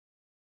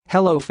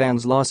Hello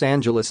fans, Los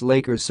Angeles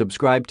Lakers.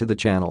 Subscribe to the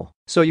channel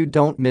so you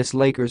don't miss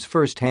Lakers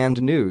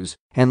first-hand news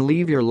and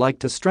leave your like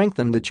to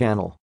strengthen the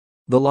channel.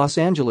 The Los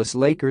Angeles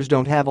Lakers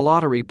don't have a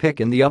lottery pick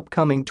in the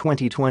upcoming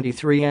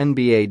 2023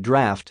 NBA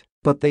draft,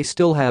 but they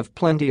still have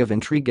plenty of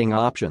intriguing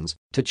options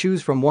to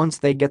choose from once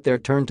they get their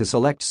turn to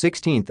select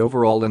 16th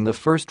overall in the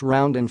first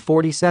round and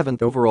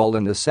 47th overall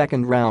in the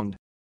second round.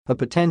 A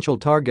potential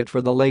target for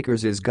the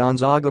Lakers is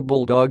Gonzaga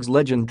Bulldogs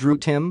legend Drew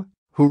Timme,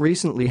 who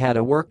recently had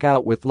a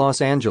workout with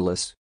Los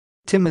Angeles.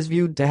 Timme is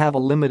viewed to have a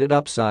limited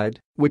upside,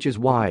 which is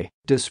why,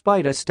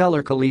 despite a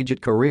stellar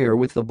collegiate career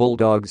with the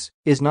Bulldogs,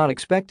 is not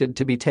expected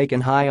to be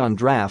taken high on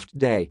draft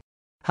day.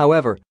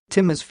 However,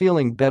 Timme is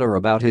feeling better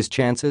about his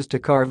chances to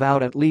carve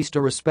out at least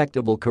a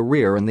respectable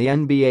career in the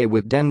NBA,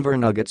 with Denver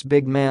Nuggets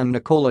big man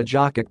Nikola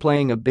Jokic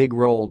playing a big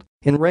role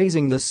in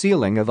raising the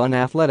ceiling of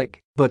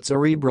unathletic but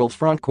cerebral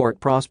frontcourt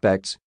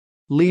prospects.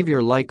 Leave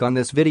your like on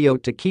this video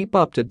to keep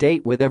up to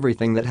date with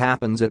everything that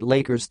happens at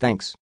Lakers.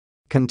 Thanks.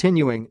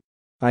 Continuing.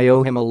 I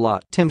owe him a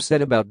lot, Timme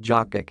said about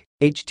Jokic,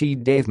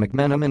 Dave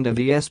McMenamin of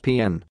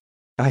ESPN.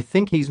 I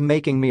think he's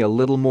making me a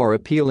little more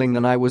appealing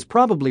than I was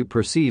probably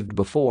perceived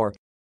before.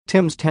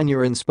 Timme's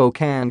tenure in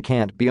Spokane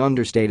can't be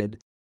understated.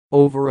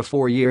 Over a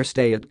 4-year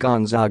stay at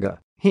Gonzaga,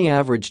 he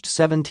averaged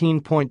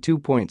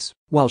 17.2 points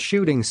while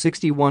shooting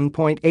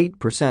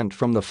 61.8%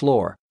 from the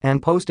floor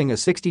and posting a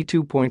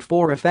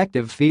 62.4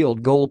 effective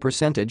field goal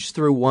percentage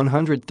through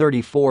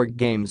 134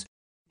 games.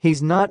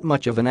 He's not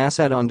much of an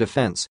asset on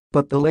defense,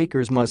 but the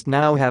Lakers must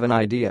now have an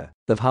idea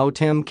of how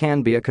Timme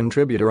can be a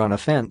contributor on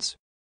offense.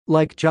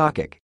 Like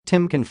Jokic,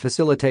 Timme can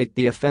facilitate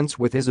the offense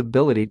with his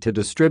ability to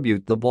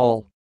distribute the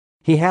ball.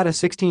 He had a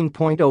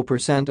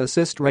 16.0%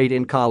 assist rate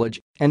in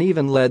college and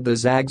even led the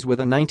Zags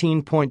with a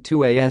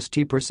 19.2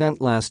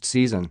 AST% last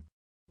season.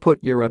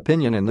 Put your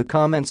opinion in the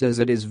comments, as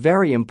it is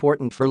very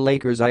important for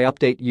Lakers. I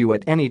update you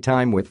at any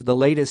time with the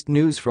latest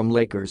news from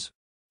Lakers.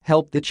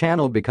 Help the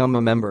channel become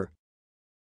a member